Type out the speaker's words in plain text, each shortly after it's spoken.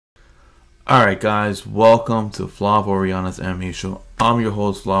Alright guys, welcome to Flav Oriana's MMA show. I'm your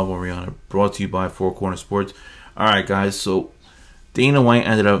host Flav Oriana, brought to you by Four Corner Sports. Alright guys, so Dana White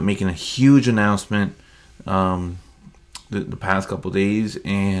ended up making a huge announcement the past couple days,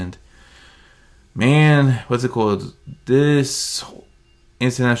 and man, what's it called? This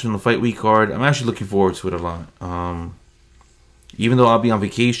International Fight Week card, I'm actually looking forward to it a lot. Even though I'll be on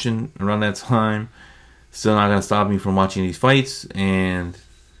vacation around that time, still not gonna stop me from watching these fights. And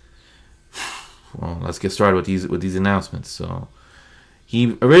well, let's get started with these announcements. So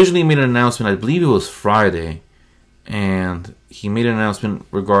he originally made an announcement, I believe it was Friday, and he made an announcement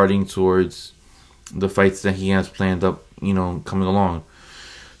regarding towards the fights that he has planned up, coming along.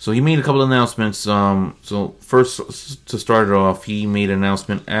 So he made a couple of announcements. So first, to start it off, he made an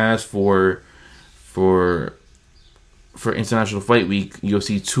announcement as for International Fight Week,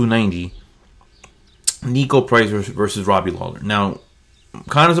 UFC 290, Nico Price versus Robbie Lawler. Now, I'm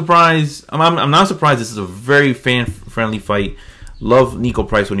kind of surprised. I'm not surprised. This is a very fan-friendly fight. Love Nico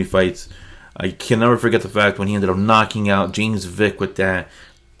Price when he fights. I can never forget the fact when he ended up knocking out James Vick with that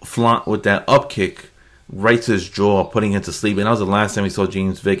up kick right to his jaw, putting him to sleep. And that was the last time we saw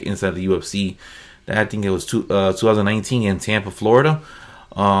James Vick inside the UFC. I think it was 2019 in Tampa, Florida.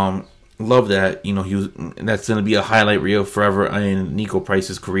 Love that. That's going to be a highlight reel forever in Nico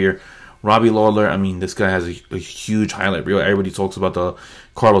Price's career. Robbie Lawler, I mean, this guy has a huge highlight reel. Everybody talks about the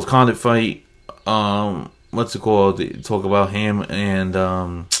Carlos Condit fight. What's it called? They talk about him and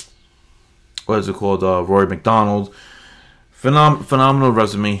Rory McDonald. Phenomenal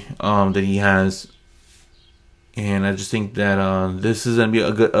resume that he has, and I just think that this is gonna be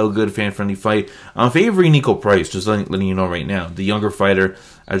a good fan-friendly fight. I'm favoring Nico Price, just letting you know right now. The younger fighter.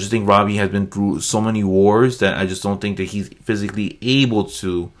 I just think Robbie has been through so many wars that I just don't think that he's physically able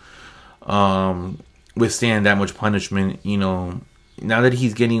to withstand that much punishment. Now that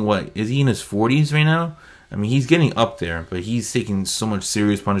he's getting, what is he, in his 40s right now? I mean, he's getting up there, but he's taking so much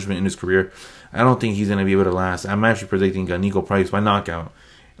serious punishment in his career. I don't think he's going to be able to last. I'm actually predicting Nico Price by knockout.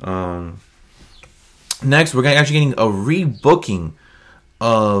 Next, we're actually getting a rebooking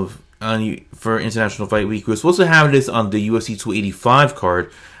for International Fight Week. We were supposed to have this on the UFC 285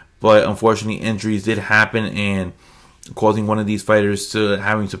 card, but unfortunately injuries did happen and causing one of these fighters to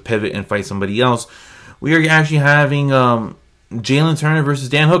having to pivot and fight somebody else. We are actually having Jalen Turner versus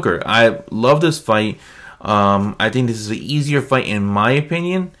Dan Hooker. I love this fight. I think this is an easier fight in my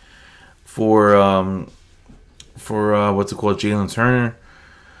opinion for what's it called, Jalen Turner.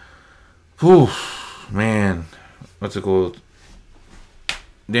 Whew, man, what's it called?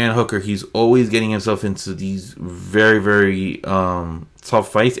 Dan Hooker, he's always getting himself into these very, very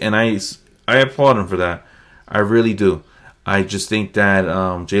tough fights, and I applaud him for that. I really do. I just think that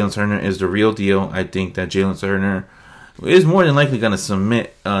Jalen Turner is the real deal. I think that Jalen Turner is more than likely going to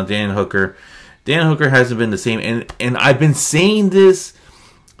submit Dan Hooker. Dan Hooker hasn't been the same, and I've been saying this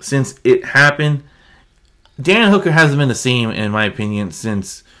since it happened. Dan Hooker hasn't been the same, in my opinion,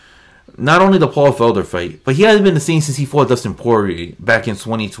 since not only the Paul Felder fight, but he hasn't been the same since he fought Dustin Poirier back in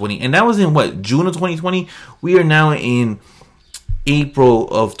 2020. And that was in, what, June of 2020? We are now in April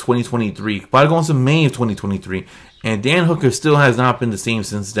of 2023, probably going to May of 2023, and Dan Hooker still has not been the same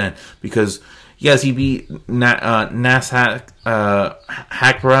since then. Because yes, he beat Nas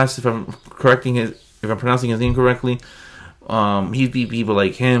Hakparas, if I'm pronouncing his name correctly. He's beat people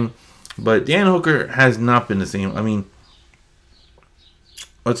like him, but Dan Hooker has not been the same. I mean,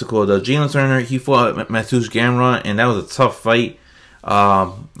 what's it called? Jalen Turner, he fought Mateusz Gamrot, and that was a tough fight.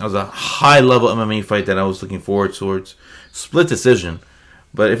 That was a high-level MMA fight that I was looking forward towards. Split decision.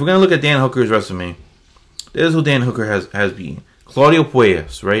 But if we're going to look at Dan Hooker's resume, this is who Dan Hooker has beaten. Claudio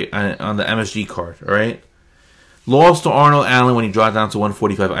Puelles, right, on the MSG card, all right? Lost to Arnold Allen when he dropped down to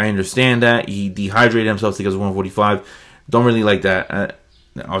 145. I understand that. He dehydrated himself to get to 145. Don't really like that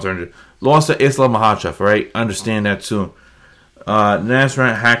alternative. Lost to Islam Makhachev, right? Understand that too.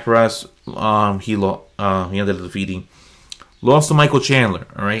 Nasrat Hakparas, he ended up defeating. Lost to Michael Chandler,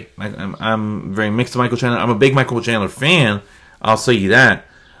 all right? I'm very mixed to Michael Chandler. I'm a big Michael Chandler fan, I'll say you that.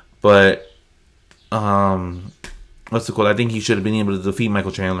 But, what's it called? I think he should have been able to defeat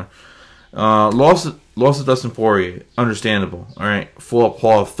Michael Chandler. Lost to Dustin Poirier, understandable, all right? Fought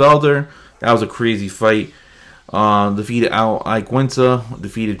Paul Felder, that was a crazy fight. Defeated Al Iguinta,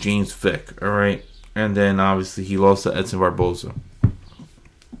 defeated James Vick, all right? And then, obviously, he lost to Edson Barboza.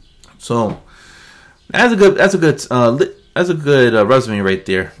 So, that's a good resume right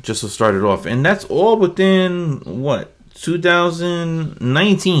there, just to start it off. And that's all within, what,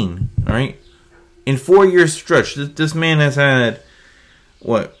 2019, all right? In 4 years stretch, this man has had,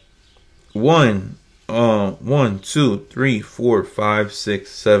 what, 1, 2, 3, 4, 5,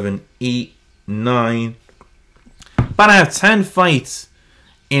 6, 7, 8, 9. About to have 10 fights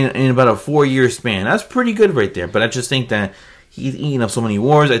in about a 4-year span. That's pretty good right there. But I just think that he's eating up so many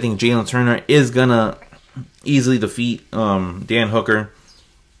wars. I think Jalen Turner is going to easily defeat Dan Hooker.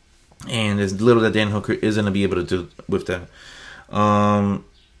 And there's little that Dan Hooker is going to be able to do with that.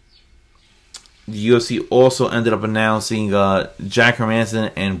 The UFC also ended up announcing Jack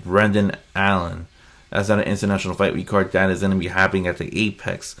Hermanson and Brendan Allen. That's not an international fight week card. That is going to be happening at the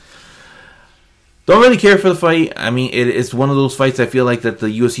Apex. Don't really care for the fight. I mean, it's one of those fights I feel like that the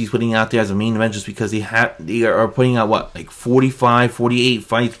UFC is putting out there as a main event just because they are putting out, what, like 45, 48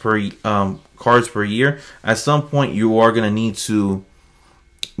 fights per cards per year. At some point, you are going to need to,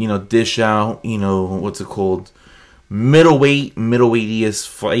 you know, dish out, you know, what's it called? Middleweightiest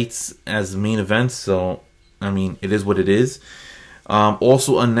fights as main events. So, I mean, it is what it is.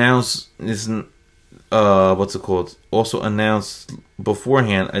 Also announced this, what's it called? Also announced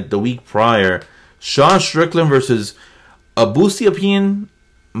beforehand, the week prior, Sean Strickland versus Abusiapian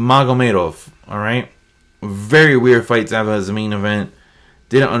Magomedov. All right, very weird fight to have as a main event.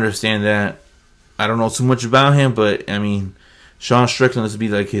 Didn't understand that. I don't know too much about him, but I mean, Sean Strickland, this would be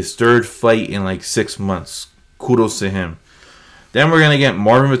like his 3rd fight in like 6 months. Kudos to him. Then we're gonna get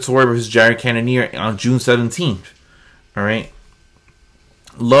Marvin Vettori versus Jared Cannonier on June 17th. All right,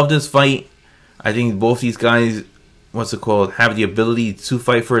 love this fight. I think both these guys, what's it called, have the ability to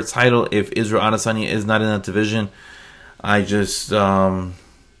fight for a title if Israel Adesanya is not in that division. I just,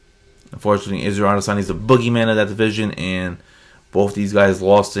 unfortunately, Israel Adesanya is the boogeyman of that division, and both these guys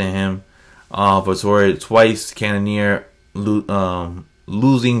lost to him. Vettori twice, Cannonier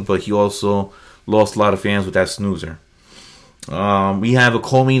losing, but he also lost a lot of fans with that snoozer. We have a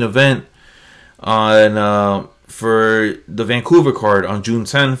co-main event on for the Vancouver card on June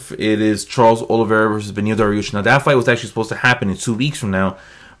 10th. It is Charles Oliveira versus Beneil Dariush. Now, that fight was actually supposed to happen in 2 weeks from now,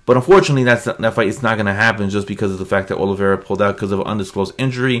 but unfortunately, that fight is not going to happen just because of the fact that Oliveira pulled out because of an undisclosed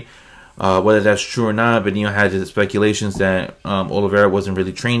injury. Whether that's true or not, Beneil had his speculations that Oliveira wasn't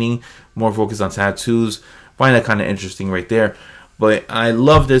really training, more focused on tattoos. Find that kind of interesting right there. But I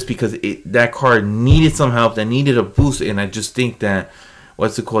love this because that card needed some help, that needed a boost, and I just think that,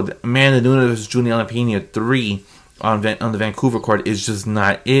 what's it called, Amanda Nunes versus Juliana Pena 3 on the Vancouver card is just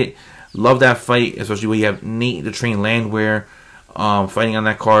not it. Love that fight, especially when you have Nate the Train Landwehr fighting on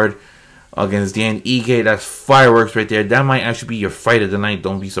that card against Dan Ige. That's fireworks right there. That might actually be your fight of the night.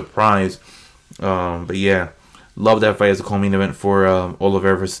 Don't be surprised. But yeah, love that fight as a co-main event for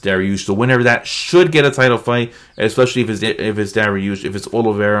Oliveira versus Dariush. The winner of that should get a title fight, especially if it's Dariush. If it's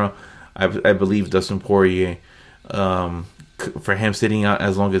Oliveira, I believe Dustin Poirier. For him sitting out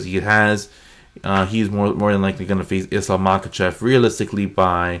as long as he has, he's more than likely going to face Islam Makhachev realistically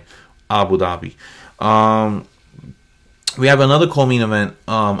by Abu Dhabi. We have another co-main event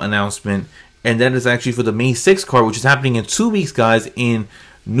announcement, and that is actually for the May 6th card, which is happening in 2 weeks, guys, in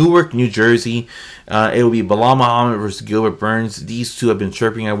Newark, New Jersey. It will be Bilal Muhammad versus Gilbert Burns. These two have been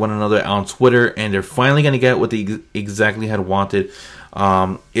chirping at one another on Twitter, and they're finally going to get what they exactly had wanted.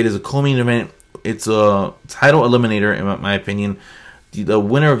 It is a co-main event. It's a title eliminator, in my opinion. The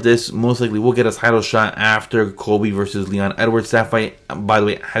winner of this most likely will get a title shot after Colby versus Leon Edwards. That fight, by the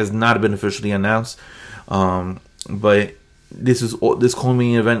way, has not been officially announced. But this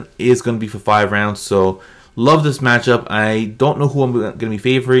co-main event is going to be for 5 rounds. So love this matchup. I don't know who I'm going to be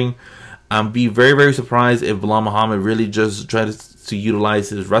favoring. Be very, very surprised if Bilal Muhammad really just tries to utilize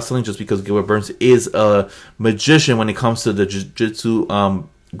his wrestling, just because Gilbert Burns is a magician when it comes to the jiu-jitsu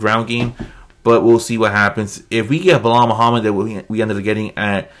ground game. But we'll see what happens. If we get Bilal Muhammad that we ended up getting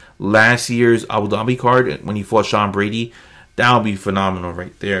at last year's Abu Dhabi card when he fought Sean Brady, that would be phenomenal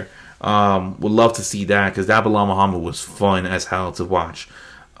right there. Would love to see that, because that Bilal Muhammad was fun as hell to watch.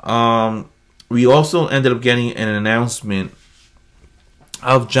 We also ended up getting an announcement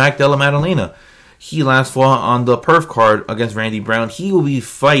of Jack Della Maddalena. He last fought on the Perf card against Randy Brown. He will be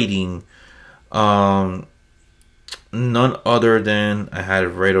fighting none other than, I had it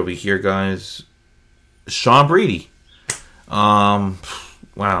right over here, guys, Sean Brady. Wow.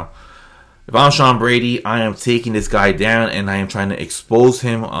 If I'm Sean Brady, I am taking this guy down, and I am trying to expose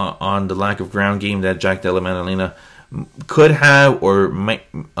him on the lack of ground game that Jack Della Maddalena could have or might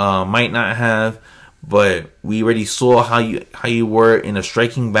not have. But we already saw how you were in a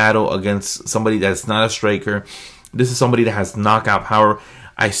striking battle against somebody that's not a striker. This is somebody that has knockout power.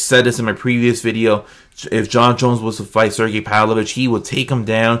 I said this in my previous video. If John Jones was to fight Sergey Pavlovich, he would take him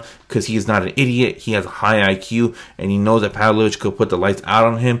down because he is not an idiot. He has a high IQ, and he knows that Pavlovich could put the lights out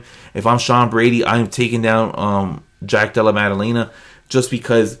on him. If I'm Sean Brady, I'm taking down Jack Della Maddalena, just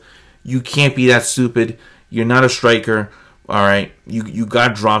because you can't be that stupid. You're not a striker. All right, you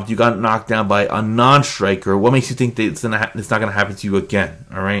got dropped, you got knocked down by a non-striker. What makes you think that it's not gonna happen to you again?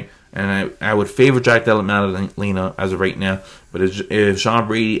 All right, and I would favor Jack Della Maddalena as of right now. But if Sean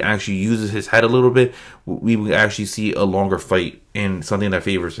Brady actually uses his head a little bit, we would actually see a longer fight and something that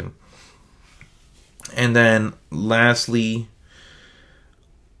favors him. And then lastly,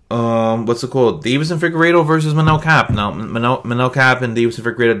 what's it called? Davis and Figueiredo versus Manel Cap. Now Manel Cap and Davis and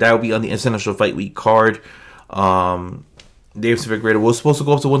Figueiredo, that will be on the International Fight Week card. Davis and Figueiredo was supposed to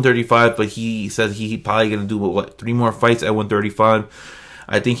go up to 135, but he said he probably gonna do what 3 more fights at 135.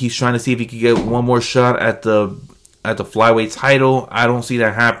 I think he's trying to see if he could get one more shot at the flyweight title. I don't see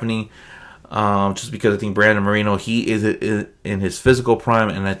that happening, just because I think Brandon Moreno, he is in his physical prime,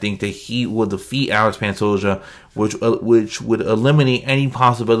 and I think that he will defeat Alex Pantoja, which would eliminate any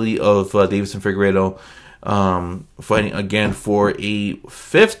possibility of Davis and Figueiredo fighting again for a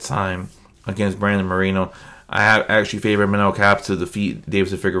 5th time against Brandon Moreno. I have actually favored Manel Cap to defeat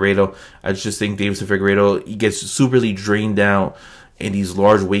Davis and Figueiredo. I just think Davis and Figueiredo, he gets superly drained out in these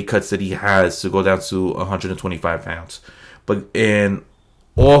large weight cuts that he has to go down to 125 pounds. And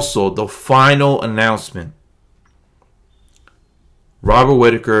also the final announcement: Robert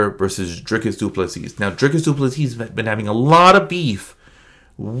Whittaker versus Dricus du Plessis. Now, Dricus du Plessis has been having a lot of beef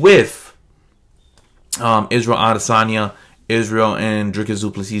with Israel Adesanya. Israel and Dricus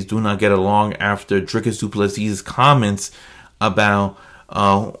du Plessis do not get along after Dricus du Plessis' comments about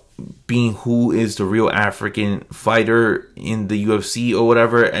being who is the real African fighter in the UFC or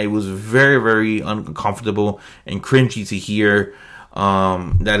whatever. It was very, very uncomfortable and cringy to hear.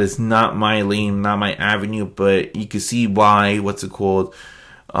 That is not my lane, not my avenue, but you can see why,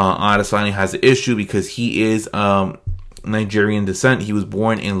 Adesanya has an issue, because he is Nigerian descent. He was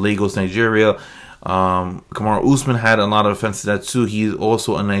born in Lagos, Nigeria. Kamaru Usman had a lot of offense to that too. He is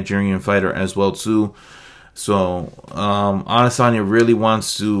also a Nigerian fighter as well too. So Adesanya really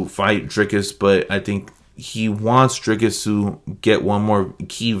wants to fight Dricus, but I think he wants Dricus to get one more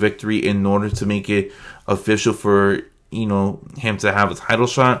key victory in order to make it official for him to have a title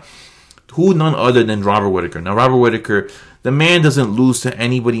shot. Who none other than Robert Whittaker. Now, Robert Whittaker, the man doesn't lose to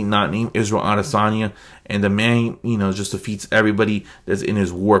anybody not named Israel Adesanya, and the man just defeats everybody that's in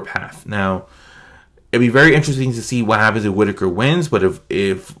his war path. Now, it'd be very interesting to see what happens if Whittaker wins, but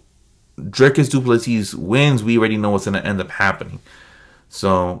if Dricus du Plessis wins, we already know what's going to end up happening.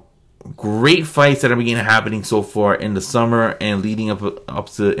 So, great fights that are beginning happening so far in the summer and leading up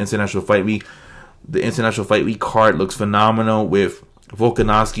to International Fight Week. The International Fight Week card looks phenomenal with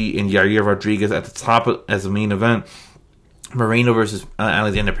Volkanovski and Yair Rodriguez at the top as the main event. Moreno versus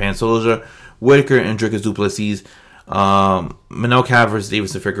Alexander Pantoja. Whittaker and Dricus du Plessis. Manel Cap versus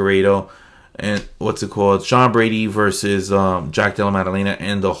Davis and Figueiredo. And Sean Brady versus Jack Della Maddalena,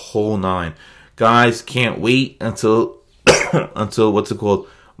 and the whole 9. Guys, can't wait until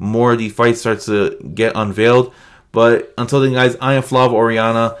more of these fights starts to get unveiled. But until then, guys, I am Flav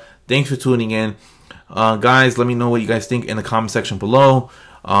Oriana. Thanks for tuning in. Guys, let me know what you guys think in the comment section below.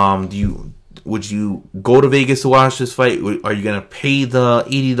 Would you go to Vegas to watch this fight? Are you gonna pay the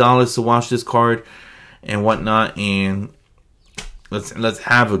 $80 to watch this card and whatnot? And let's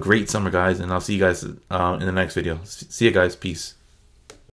have a great summer, guys, and I'll see you guys in the next video. See you guys. Peace.